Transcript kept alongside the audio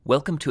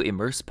Welcome to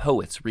Immerse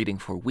Poets reading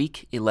for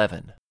Week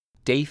 11,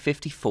 Day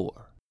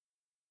 54.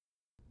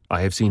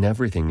 I have seen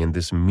everything in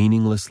this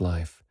meaningless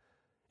life,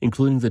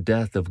 including the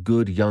death of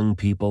good young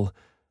people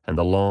and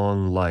the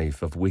long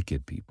life of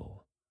wicked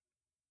people.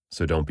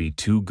 So don't be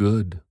too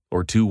good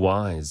or too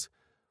wise.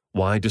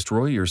 Why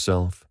destroy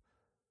yourself?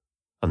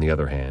 On the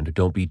other hand,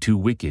 don't be too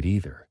wicked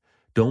either.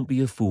 Don't be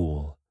a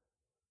fool.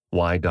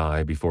 Why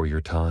die before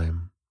your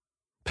time?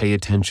 Pay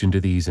attention to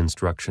these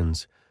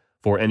instructions,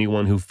 for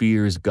anyone who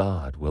fears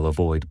God will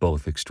avoid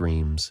both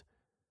extremes.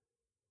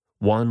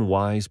 One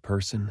wise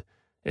person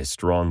is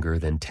stronger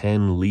than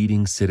 10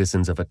 leading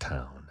citizens of a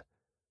town.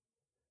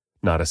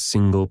 Not a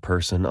single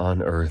person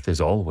on earth is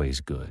always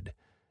good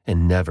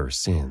and never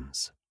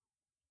sins.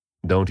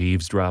 Don't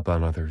eavesdrop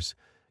on others.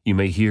 You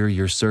may hear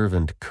your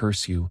servant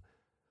curse you,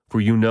 for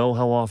you know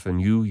how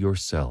often you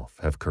yourself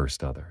have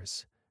cursed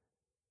others.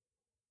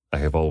 I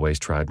have always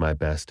tried my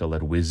best to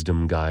let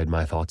wisdom guide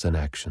my thoughts and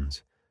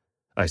actions.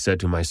 I said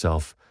to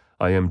myself,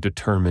 I am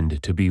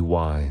determined to be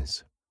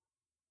wise.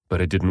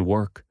 But it didn't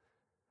work.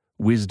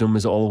 Wisdom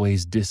is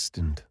always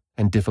distant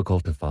and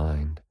difficult to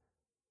find.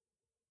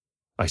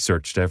 I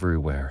searched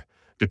everywhere,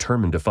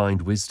 determined to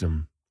find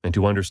wisdom and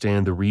to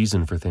understand the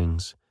reason for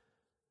things.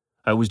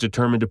 I was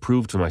determined to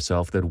prove to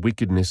myself that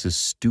wickedness is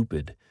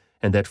stupid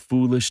and that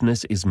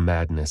foolishness is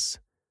madness.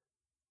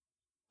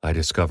 I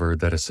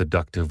discovered that a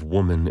seductive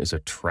woman is a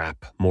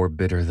trap more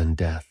bitter than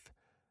death.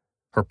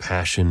 Her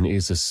passion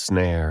is a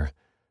snare,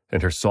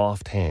 and her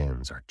soft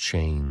hands are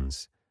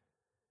chains.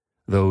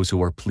 Those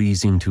who are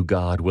pleasing to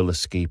God will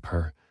escape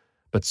her,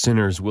 but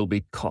sinners will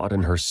be caught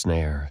in her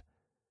snare.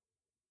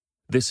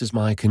 This is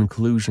my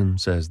conclusion,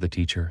 says the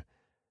teacher.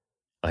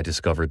 I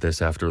discovered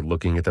this after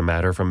looking at the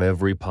matter from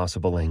every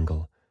possible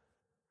angle.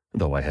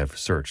 Though I have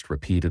searched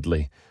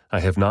repeatedly,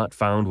 I have not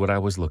found what I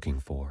was looking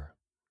for.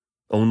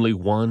 Only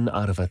 1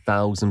 out of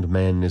 1,000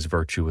 men is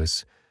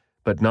virtuous,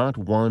 but not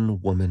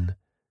one woman.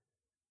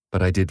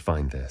 But I did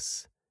find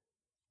this.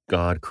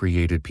 God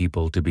created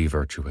people to be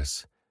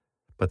virtuous,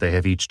 but they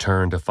have each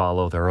turned to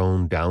follow their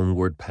own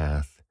downward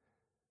path.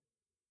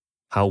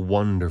 How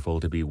wonderful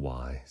to be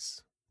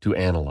wise, to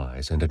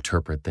analyze and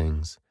interpret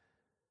things.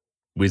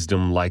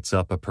 Wisdom lights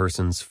up a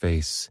person's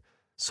face,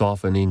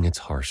 softening its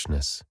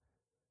harshness.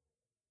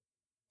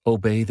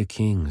 Obey the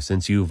king,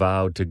 since you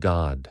vowed to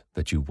God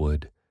that you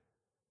would.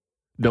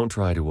 Don't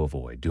try to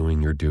avoid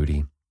doing your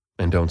duty,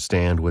 and don't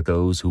stand with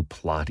those who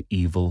plot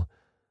evil,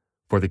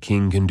 for the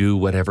king can do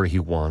whatever he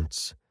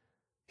wants.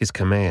 His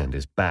command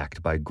is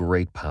backed by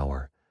great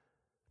power.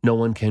 No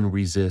one can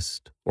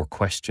resist or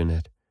question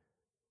it.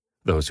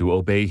 Those who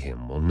obey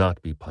him will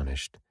not be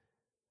punished.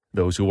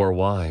 Those who are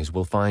wise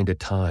will find a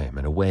time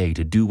and a way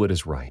to do what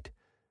is right.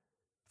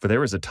 For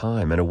there is a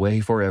time and a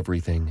way for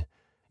everything,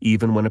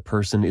 even when a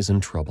person is in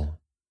trouble.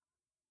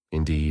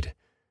 Indeed,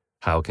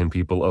 how can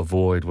people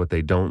avoid what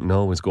they don't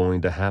know is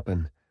going to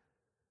happen?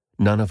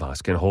 None of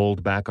us can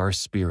hold back our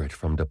spirit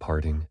from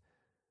departing.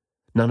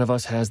 None of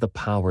us has the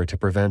power to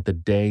prevent the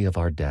day of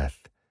our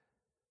death.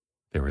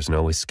 There is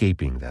no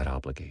escaping that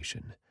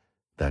obligation,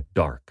 that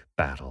dark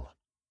battle.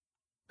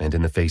 And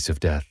in the face of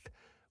death,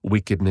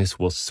 wickedness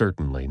will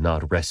certainly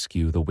not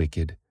rescue the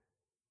wicked.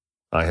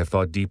 I have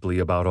thought deeply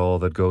about all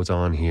that goes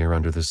on here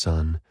under the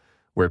sun,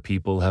 where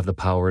people have the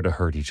power to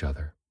hurt each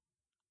other.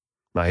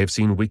 I have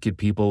seen wicked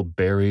people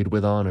buried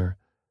with honor.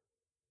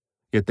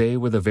 Yet they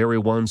were the very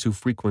ones who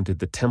frequented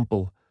the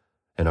temple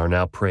and are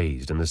now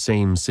praised in the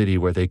same city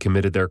where they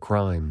committed their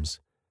crimes.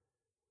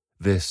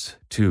 This,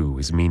 too,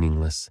 is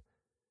meaningless.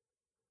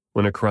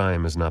 When a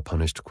crime is not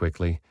punished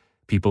quickly,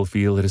 people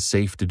feel it is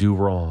safe to do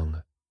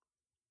wrong.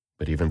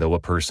 But even though a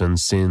person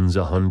sins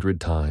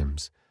 100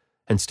 times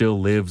and still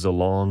lives a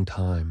long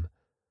time,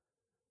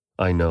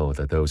 I know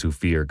that those who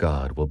fear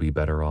God will be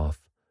better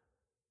off.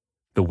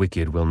 The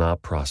wicked will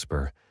not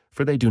prosper,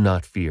 for they do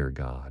not fear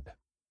God.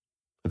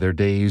 Their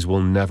days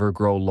will never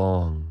grow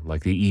long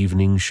like the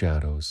evening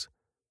shadows.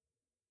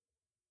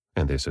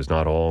 And this is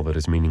not all that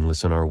is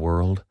meaningless in our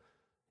world.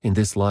 In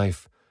this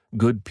life,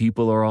 good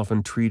people are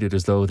often treated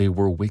as though they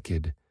were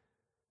wicked,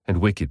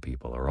 and wicked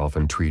people are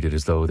often treated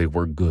as though they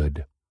were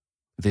good.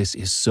 This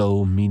is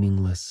so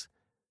meaningless.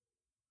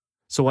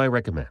 So I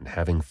recommend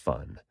having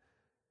fun,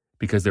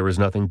 because there is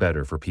nothing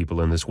better for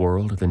people in this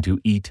world than to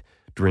eat,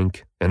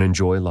 drink, and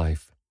enjoy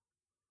life.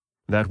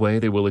 That way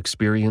they will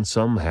experience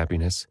some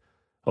happiness,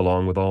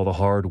 along with all the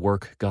hard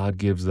work God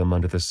gives them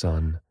under the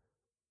sun.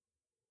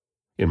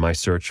 In my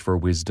search for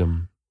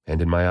wisdom and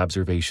in my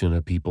observation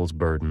of people's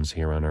burdens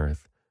here on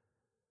earth,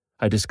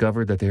 I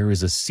discovered that there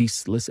is a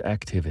ceaseless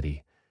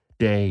activity,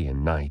 day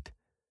and night.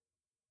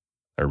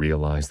 I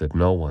realize that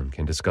no one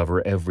can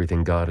discover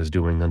everything God is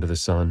doing under the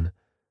sun.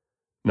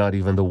 Not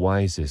even the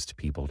wisest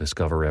people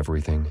discover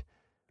everything,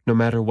 no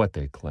matter what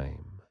they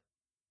claim.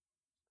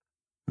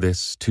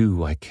 This,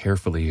 too, I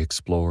carefully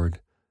explored.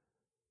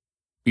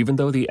 Even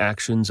though the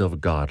actions of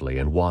godly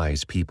and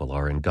wise people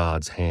are in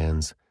God's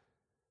hands,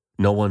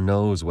 no one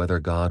knows whether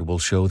God will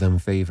show them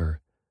favor.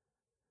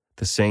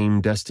 The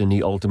same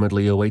destiny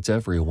ultimately awaits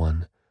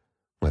everyone,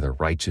 whether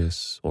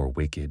righteous or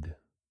wicked,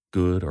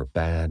 good or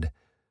bad,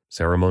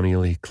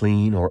 ceremonially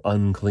clean or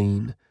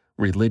unclean,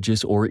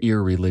 religious or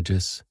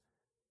irreligious.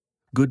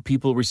 Good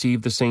people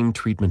receive the same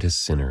treatment as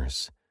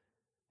sinners,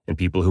 and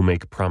people who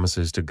make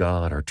promises to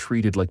God are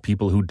treated like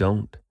people who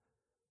don't.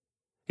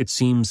 It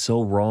seems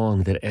so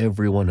wrong that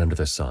everyone under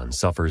the sun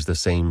suffers the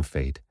same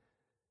fate.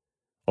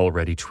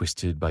 Already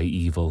twisted by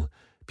evil,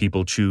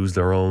 people choose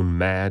their own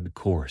mad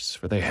course,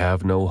 for they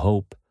have no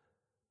hope.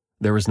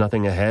 There is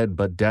nothing ahead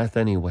but death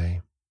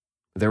anyway.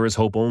 There is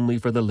hope only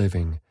for the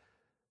living.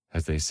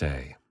 As they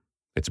say,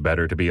 it's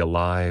better to be a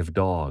live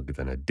dog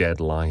than a dead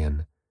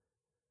lion.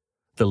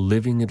 The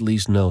living at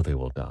least know they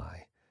will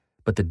die,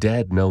 but the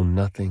dead know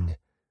nothing.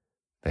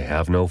 They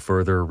have no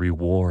further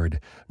reward,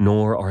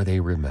 nor are they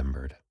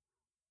remembered.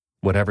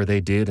 Whatever they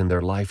did in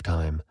their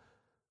lifetime,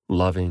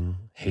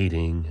 loving,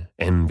 hating,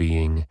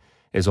 envying,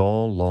 is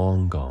all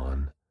long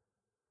gone.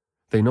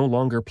 They no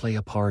longer play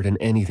a part in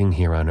anything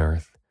here on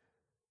earth.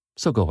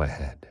 So go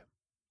ahead.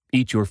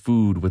 Eat your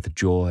food with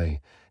joy,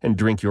 and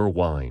drink your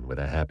wine with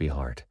a happy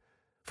heart.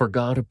 For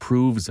God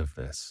approves of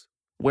this.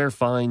 Wear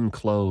fine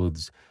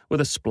clothes with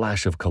a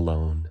splash of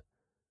cologne.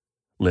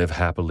 Live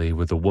happily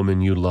with the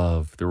woman you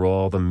love through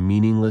all the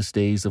meaningless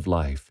days of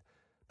life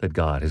that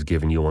God has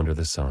given you under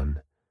the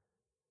sun.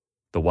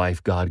 The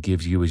wife God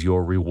gives you is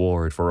your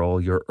reward for all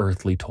your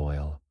earthly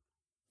toil.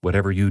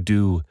 Whatever you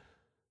do,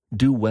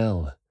 do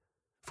well,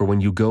 for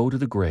when you go to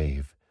the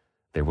grave,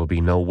 there will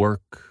be no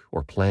work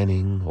or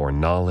planning or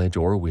knowledge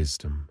or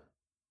wisdom.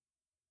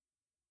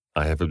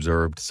 I have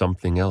observed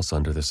something else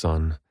under the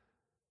sun.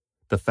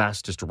 The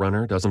fastest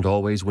runner doesn't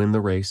always win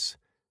the race,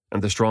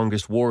 and the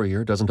strongest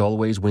warrior doesn't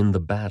always win the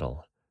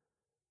battle.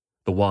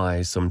 The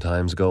wise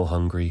sometimes go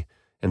hungry,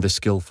 and the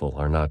skillful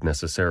are not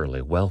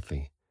necessarily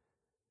wealthy.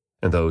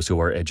 And those who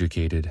are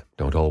educated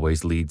don't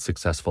always lead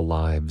successful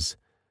lives.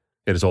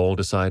 It is all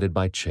decided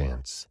by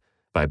chance,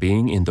 by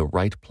being in the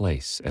right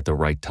place at the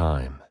right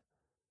time.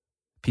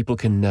 People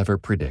can never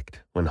predict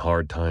when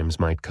hard times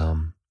might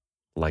come.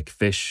 Like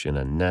fish in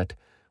a net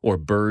or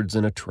birds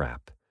in a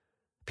trap,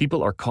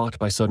 people are caught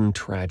by sudden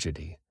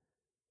tragedy.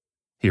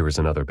 Here is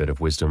another bit of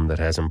wisdom that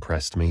has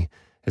impressed me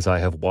as I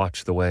have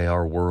watched the way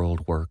our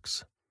world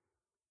works.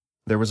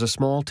 There was a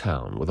small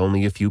town with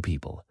only a few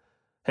people,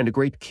 and a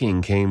great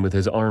king came with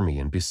his army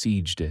and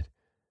besieged it.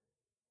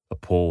 A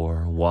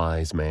poor,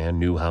 wise man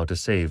knew how to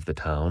save the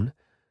town,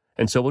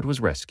 and so it was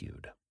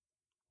rescued.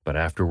 But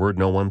afterward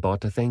no one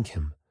thought to thank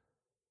him.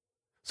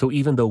 So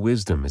even though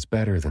wisdom is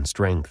better than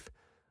strength,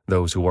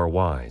 those who are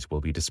wise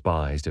will be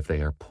despised if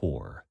they are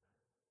poor.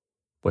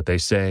 What they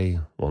say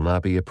will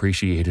not be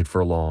appreciated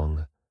for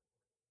long.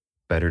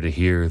 Better to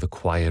hear the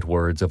quiet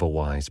words of a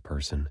wise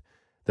person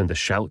than the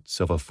shouts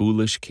of a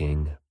foolish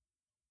king.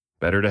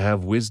 Better to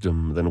have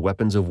wisdom than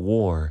weapons of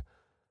war,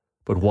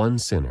 but one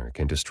sinner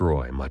can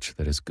destroy much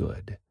that is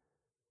good.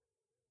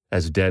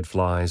 As dead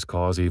flies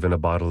cause even a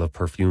bottle of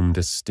perfume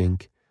to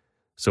stink,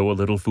 so a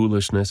little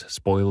foolishness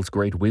spoils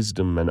great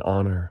wisdom and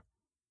honor.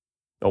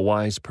 A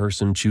wise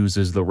person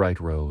chooses the right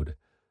road.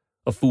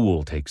 A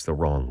fool takes the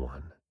wrong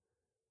one.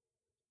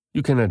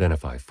 You can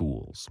identify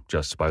fools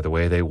just by the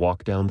way they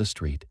walk down the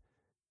street.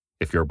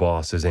 If your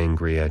boss is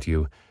angry at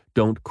you,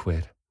 don't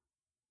quit.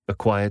 A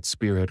quiet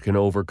spirit can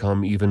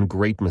overcome even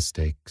great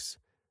mistakes.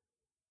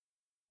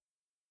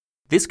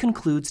 This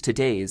concludes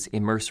today's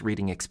Immerse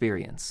reading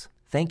experience.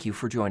 Thank you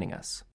for joining us.